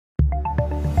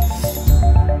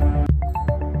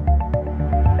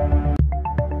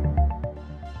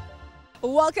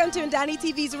Welcome to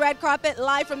NdaniTV's Red Carpet,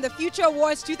 live from the Future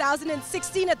Awards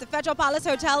 2016 at the Federal Palace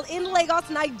Hotel in Lagos,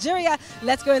 Nigeria.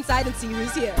 Let's go inside and see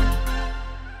who's here.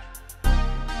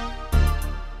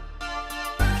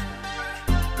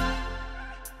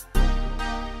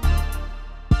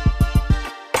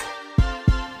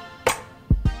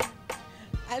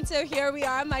 And so here we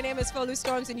are. My name is Folu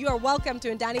Storms, and you are welcome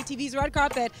to NdaniTV's Red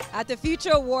Carpet at the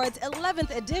Future Awards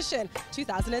 11th edition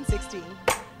 2016.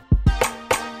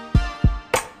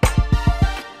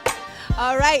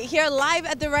 All right, here live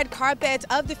at the red carpet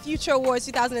of the Future Awards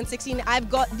 2016, I've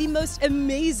got the most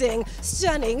amazing,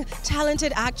 stunning,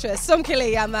 talented actress,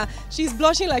 Somkele Yama. She's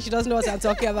blushing like she doesn't know what I'm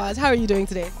talking about. How are you doing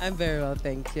today? I'm very well,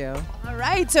 thank you. All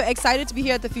right, so excited to be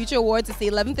here at the Future Awards. It's the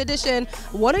 11th edition.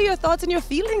 What are your thoughts and your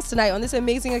feelings tonight on this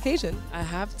amazing occasion? I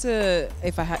have to,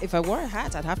 if I wore a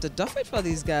hat, I'd have to duff it for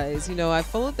these guys. You know, I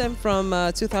followed them from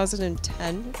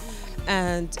 2010,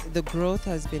 and the growth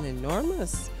has been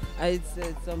enormous.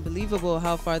 It's unbelievable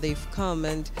how far they've come,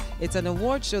 and it's an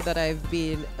award show that I've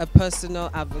been a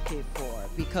personal advocate for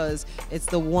because it's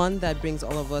the one that brings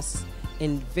all of us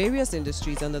in various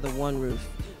industries under the one roof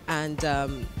and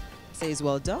says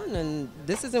well done. And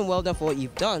this isn't well done for what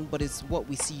you've done, but it's what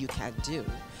we see you can do.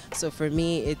 So for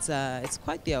me, it's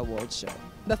quite the award show.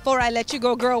 Before I let you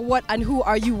go, girl, what and who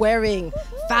are you wearing?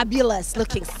 Fabulous,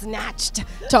 looking snatched.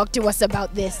 Talk to us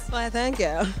about this. Well, thank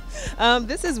you.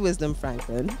 This is Wisdom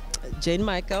Franklin, Jane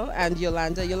Michael, and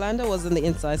Yolanda. Yolanda was on the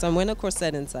inside, so I'm wearing a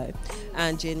corset inside.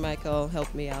 And Jane Michael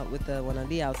helped me out with the one on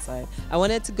the outside. I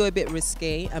wanted to go a bit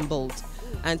risque and bold.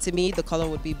 And to me, the color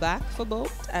would be black for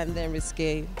bold, and then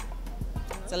risque.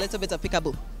 It's a little bit of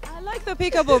peekaboo. I like the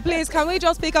peekaboo. Please, can we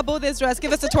just peekaboo this dress?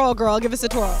 Give us a twirl, girl. Give us a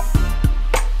twirl.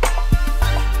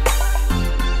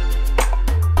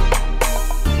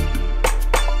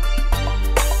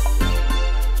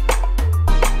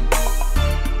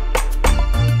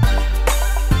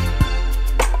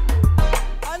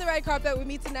 Carpet with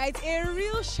me tonight, a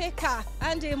real shaker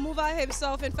and a mover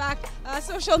himself. In fact,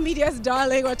 social media's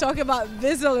darling. We're talking about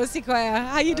Visual Osikoya.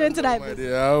 How are you doing tonight? My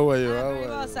dear, how are you? Very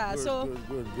well, sir.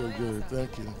 Good.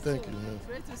 Thank you.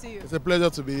 Great to see you. It's a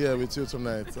pleasure to be here with you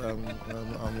tonight. I'm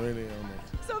really honored.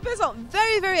 So, Visual,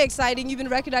 very, very exciting. You've been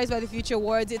recognized by the Future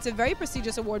Awards. It's a very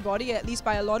prestigious award body, at least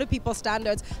by a lot of people's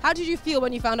standards. How did you feel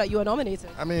when you found out you were nominated?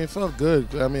 I mean, it felt good.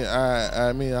 I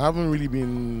haven't really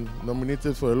been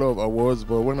nominated for a lot of awards,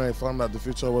 but when I found out the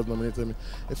Future Awards nominated me,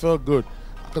 it felt good.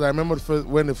 Because I remember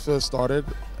when it first started,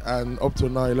 and up to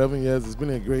now, 11 years, it's been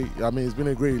a great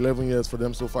 11 years for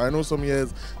them so far. I know some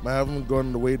years might haven't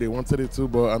gone the way they wanted it to,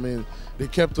 but I mean, they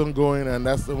kept on going, and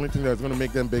that's the only thing that's going to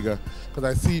make them bigger. Because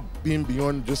I see being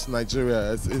beyond just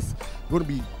Nigeria, it's going to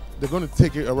be, they're going to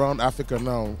take it around Africa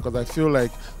now, because I feel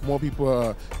like more people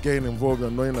are getting involved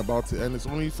and knowing about it. And it's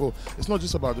not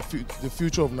just about the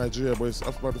future of Nigeria, but it's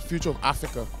about the future of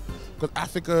Africa. Because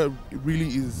Africa really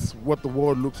is what the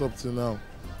world looks up to now.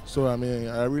 So, I mean,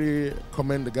 I really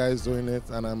commend the guys doing it,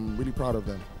 and I'm really proud of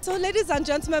them. So, ladies and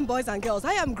gentlemen, boys and girls,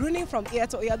 I am grinning from ear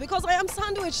to ear because I am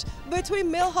sandwiched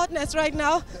between male hotness right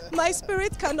now. My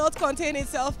spirit cannot contain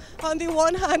itself. On the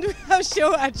one hand, we have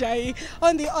Shehu Ajayi.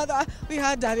 On the other, we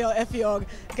have Daniel Efiong.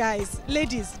 Guys,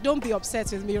 ladies, don't be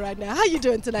upset with me right now. How are you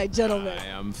doing tonight, gentlemen? I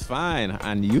am fine.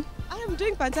 And you? I am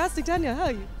doing fantastic. Daniel, how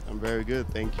are you? I'm very good,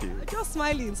 thank you. Just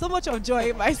smiling, so much of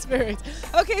joy in my spirit.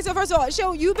 Okay, so first of all,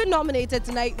 Shehu, you've been nominated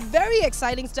tonight. Very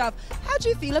exciting stuff. How do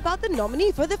you feel about the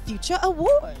nominee for the Future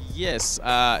Award? Yes,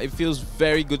 it feels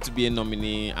very good to be a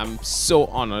nominee. I'm so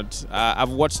honored.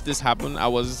 I've watched this happen. I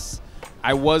was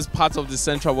part of the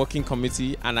Central Working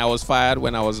Committee, and I was fired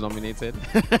when I was nominated.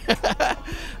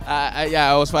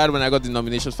 I was fired when I got the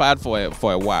nomination. Fired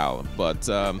for a while, but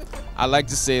I like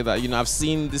to say that I've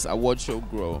seen this award show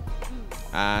grow.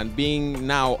 And being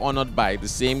now honored by the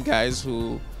same guys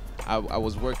who I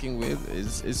was working with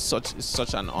is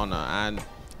such an honor, and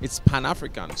it's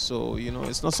Pan-African, so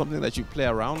it's not something that you play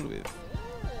around with.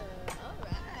 All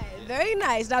right, very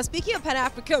nice. Now speaking of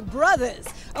Pan-African brothers,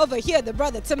 over here the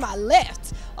brother to my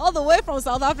left, all the way from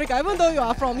South Africa, even though you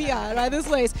are from here, right this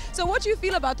place. So what do you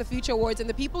feel about the Future Awards and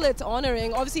the people it's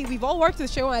honoring? Obviously, we've all worked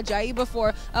with Shehu Ajayi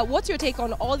before. What's your take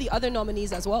on all the other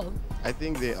nominees as well? I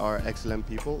think they are excellent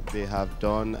people. They have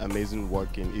done amazing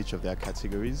work in each of their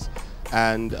categories.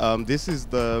 And this is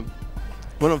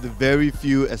one of the very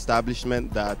few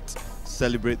establishments that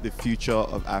celebrate the future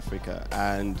of Africa.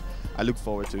 And I look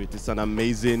forward to it. It's an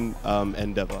amazing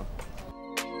endeavor.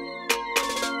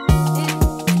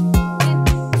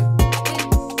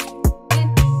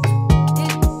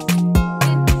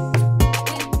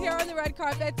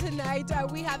 Here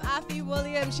tonight, we have Afi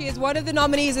Williams. She is one of the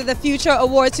nominees of the Future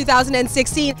Awards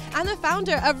 2016 and the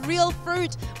founder of Real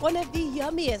Fruit, one of the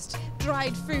yummiest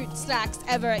dried fruit snacks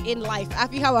ever in life.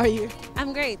 Afi, how are you?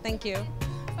 I'm great, thank you.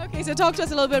 Okay, so talk to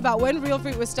us a little bit about when Real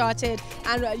Fruit was started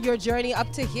and your journey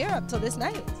up to here, up to this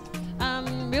night.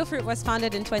 Real Fruit was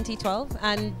founded in 2012,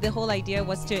 and the whole idea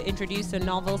was to introduce a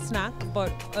novel snack, but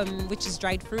which is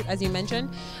dried fruit, as you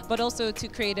mentioned, but also to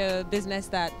create a business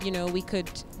that we could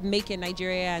make in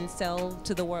Nigeria and sell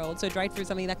to the world. So dried fruit is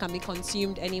something that can be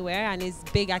consumed anywhere and is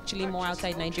big actually more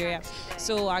outside Nigeria.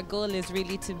 So our goal is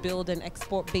really to build an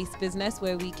export-based business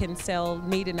where we can sell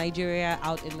made in Nigeria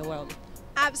out in the world.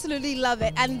 Absolutely love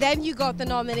it. And then you got the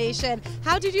nomination.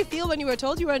 How did you feel when you were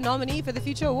told you were a nominee for the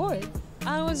Future Awards?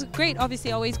 It was great.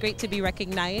 Obviously, always great to be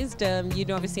recognized.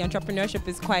 Obviously, entrepreneurship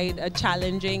is quite a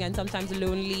challenging and sometimes a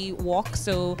lonely walk.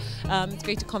 So it's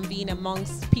great to convene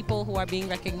amongst people who are being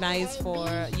recognized for,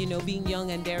 being young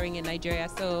and daring in Nigeria.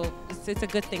 So it's a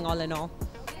good thing all in all.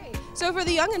 So for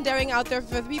the young and daring out there,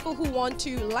 for the people who want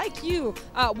to, like you,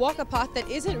 walk a path that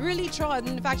isn't really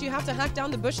trodden, in fact you have to hack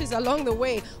down the bushes along the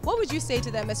way, what would you say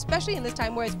to them, especially in this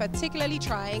time where it's particularly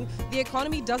trying, the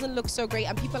economy doesn't look so great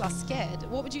and people are scared?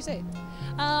 What would you say?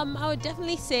 I would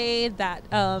definitely say that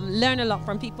learn a lot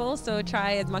from people, so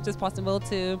try as much as possible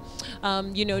to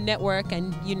network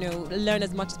and learn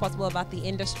as much as possible about the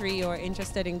industry you're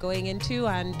interested in going into,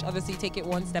 and obviously take it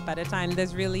one step at a time.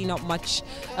 There's really not much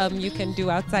you can do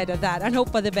outside of that, and hope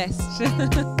for the best.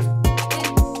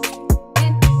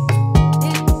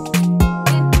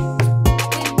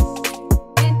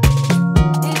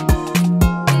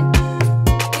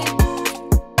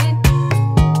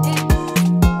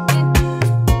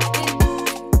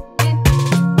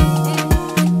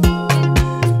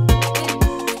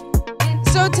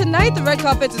 Tonight the red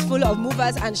carpet is full of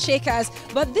movers and shakers,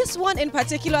 but this one in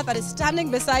particular that is standing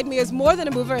beside me is more than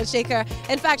a mover and shaker.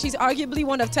 In fact, she's arguably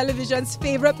one of television's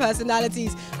favorite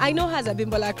personalities. I know her as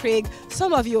Abimbola Craig.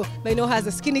 Some of you may know her as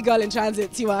a skinny girl in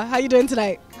transit. Tiwa, how are you doing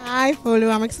tonight? Hi,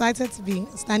 Folu. I'm excited to be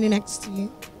standing next to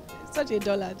you. Such a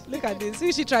dullard. Look at this. Who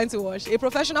is she trying to wash? A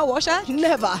professional washer?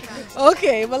 Never.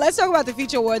 Okay, but let's talk about the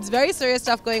Future Awards. Very serious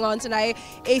stuff going on tonight.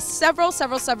 Several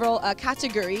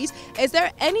categories. Is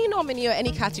there any nominee or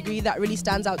any category that really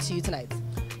stands out to you tonight?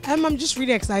 I'm just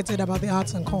really excited about the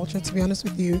arts and culture, to be honest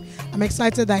with you. I'm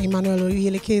excited that Emmanuel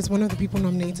Oyeleke is one of the people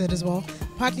nominated as well.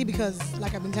 Partly because,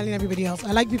 like I've been telling everybody else,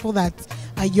 I like people that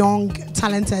are young,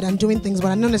 talented, and doing things,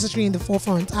 but are not necessarily in the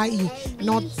forefront, i.e.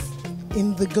 not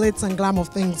in the glitz and glam of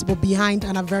things, but behind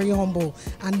and are very humble.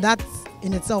 And that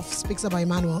in itself speaks about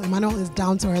Emmanuel. Emmanuel is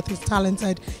down to earth, he's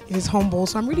talented, he's humble.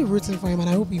 So I'm really rooting for him and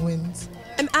I hope he wins.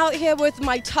 I'm out here with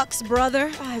my Tux brother.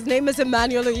 His name is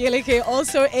Emmanuel Oyeleke,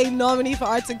 also a nominee for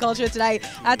Arts and Culture tonight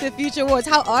at the Future Awards.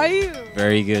 How are you?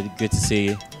 Very good. Good to see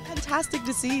you. Fantastic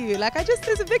to see you.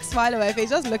 There's a big smile on my face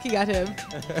just looking at him.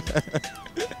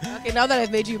 Okay, now that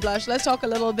I've made you blush, let's talk a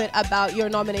little bit about your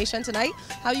nomination tonight,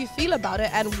 how you feel about it,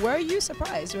 and were you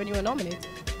surprised when you were nominated?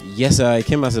 Yes, it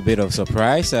came as a bit of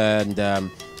surprise, and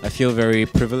I feel very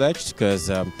privileged because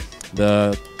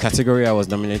the category I was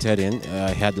nominated in,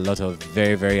 I had a lot of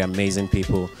very, very amazing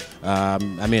people. I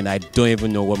don't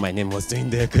even know what my name was doing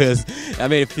there because,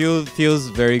 it feels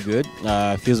very good.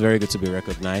 It feels very good to be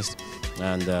recognized.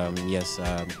 And yes,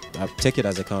 I'll take it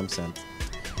as it comes. And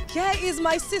Here is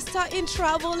my sister in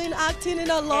travel, in acting, in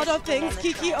a lot of things.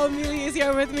 Kiki Omili is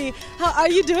here with me. How are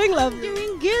you doing, love?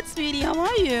 Doing good, sweetie. How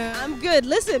are you? I'm good.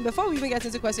 Listen, before we even get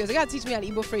into questions, you gotta teach me an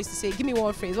Igbo phrase to say. Give me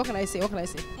one phrase. What can I say?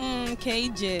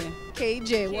 KJ.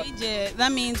 KJ. What? KJ.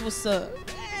 That means what's up?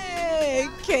 Hey,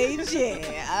 KJ.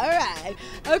 All right.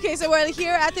 Okay, so we're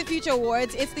here at the Future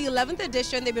Awards. It's the 11th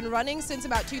edition. They've been running since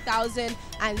about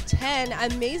 2010.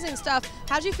 Amazing stuff.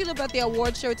 How do you feel about the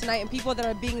award show tonight and people that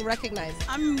are being recognized?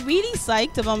 I'm really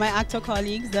psyched about my actor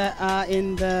colleagues that are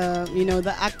in the,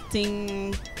 the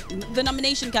acting, the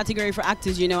nomination category for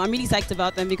actors. I'm really psyched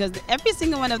about them because every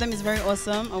single one of them is very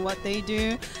awesome at what they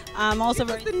do. I'm also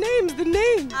very... The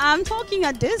names. I'm talking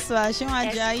at this, Shema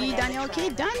Ajayi, Daniel K.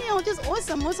 Daniel, just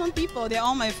awesome people. They're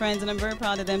all my friends and I'm very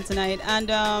proud of them tonight.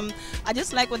 And I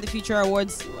just like what the Future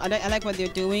Awards, I like what they're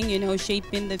doing,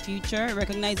 shaping the future,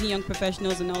 recognizing young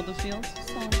professionals in all the fields.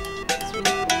 So, it's really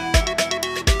cool.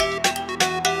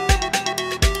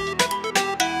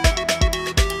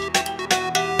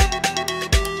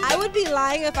 I would be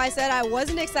lying if I said I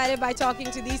wasn't excited by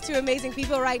talking to these two amazing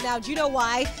people right now. Do you know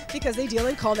why? Because they deal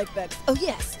in comic books. Oh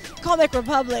yes, Comic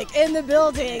Republic in the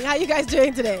building. How you guys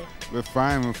doing today? We're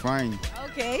fine.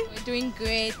 Okay. We're doing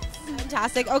great.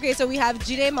 Fantastic. Okay, so we have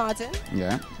Jide Martin.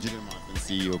 Yeah, Jide Martin,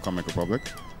 CEO Comic Republic.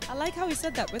 I like how he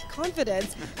said that with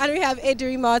confidence. And we have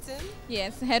Adri Martin.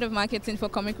 Yes, head of marketing for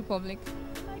Comic Republic.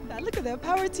 I like that. Look at the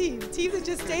power team. Team that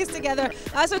just stays together.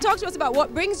 So talk to us about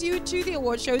what brings you to the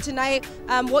award show tonight,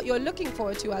 what you're looking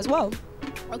forward to as well.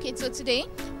 Okay, so today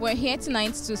we're here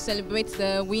tonight to celebrate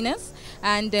the winners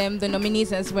and the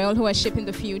nominees as well, who are shaping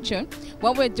the future.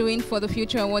 What we're doing for the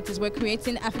Future Awards is we're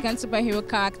creating African superhero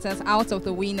characters out of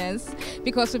the winners,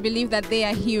 because we believe that they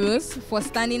are heroes for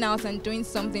standing out and doing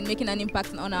something, making an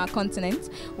impact on our continent.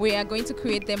 We are going to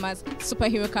create them as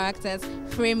superhero characters,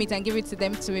 frame it and give it to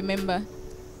them to remember.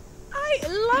 I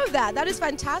love that. That is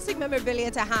fantastic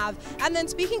memorabilia to have. And then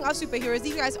speaking of superheroes,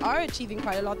 these guys are achieving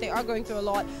quite a lot. They are going through a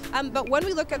lot. But when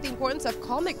we look at the importance of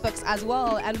comic books as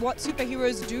well and what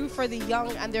superheroes do for the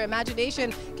young and their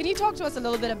imagination, can you talk to us a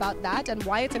little bit about that and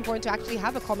why it's important to actually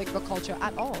have a comic book culture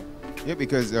at all? Yeah,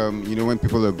 because, you know, when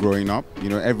people are growing up, you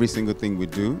know, every single thing we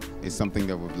do is something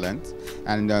that we've learned.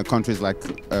 And countries like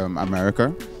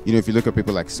America, you know, if you look at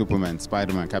people like Superman,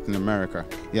 Spider-Man, Captain America,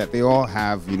 yeah, they all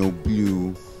have, you know,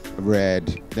 blue,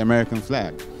 red, the American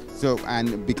flag. So,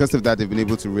 and because of that, they've been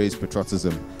able to raise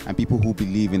patriotism and people who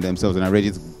believe in themselves and are ready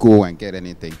to go and get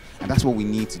anything. And that's what we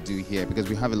need to do here, because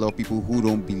we have a lot of people who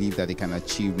don't believe that they can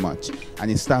achieve much. And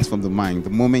it starts from the mind. The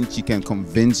moment you can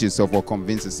convince yourself or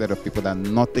convince a set of people that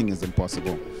nothing is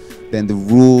impossible, then the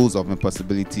rules of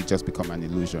impossibility just become an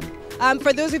illusion.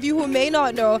 For those of you who may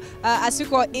not know,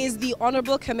 Asuko is the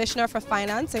Honorable Commissioner for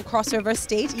Finance in Cross River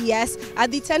State. Yes,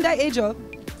 at the tender age of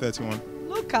 31.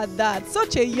 Look at that,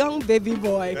 such a young baby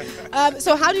boy.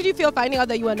 So how did you feel finding out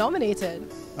that you were nominated?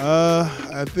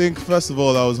 I think, first of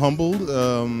all, I was humbled.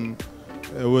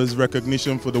 It was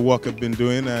recognition for the work I've been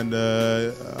doing, and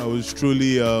I was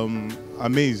truly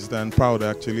amazed and proud,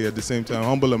 actually, at the same time.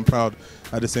 Humble and proud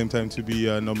at the same time to be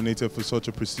nominated for such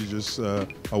a prestigious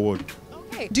award.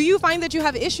 Okay. Do you find that you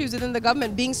have issues within the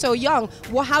government being so young?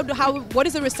 What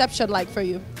is the reception like for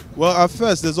you? Well, at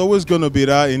first, there's always going to be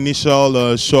that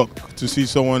initial shock to see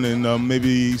someone in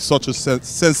maybe such a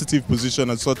sensitive position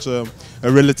at such a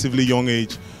relatively young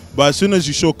age. But as soon as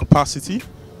you show capacity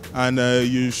and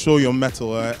you show your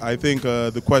mettle, I think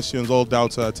the questions, all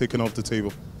doubts are taken off the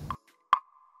table.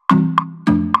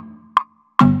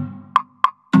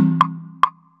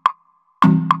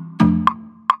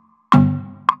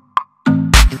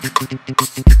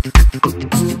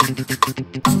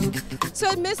 So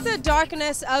amidst the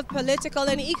darkness of political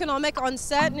and economic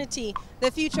uncertainty, the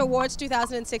Future Awards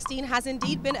 2016 has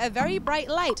indeed been a very bright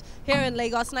light here in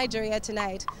Lagos, Nigeria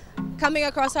tonight. Coming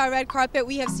across our red carpet,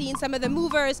 we have seen some of the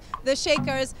movers, the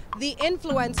shakers, the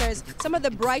influencers, some of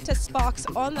the brightest sparks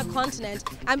on the continent,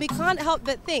 and we can't help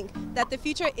but think that the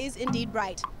future is indeed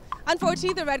bright.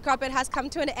 Unfortunately, the red carpet has come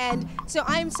to an end, so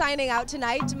I'm signing out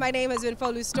tonight. My name has been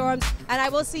Folu Storms, and I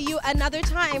will see you another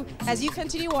time as you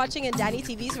continue watching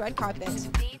NdaniTV's Red Carpet.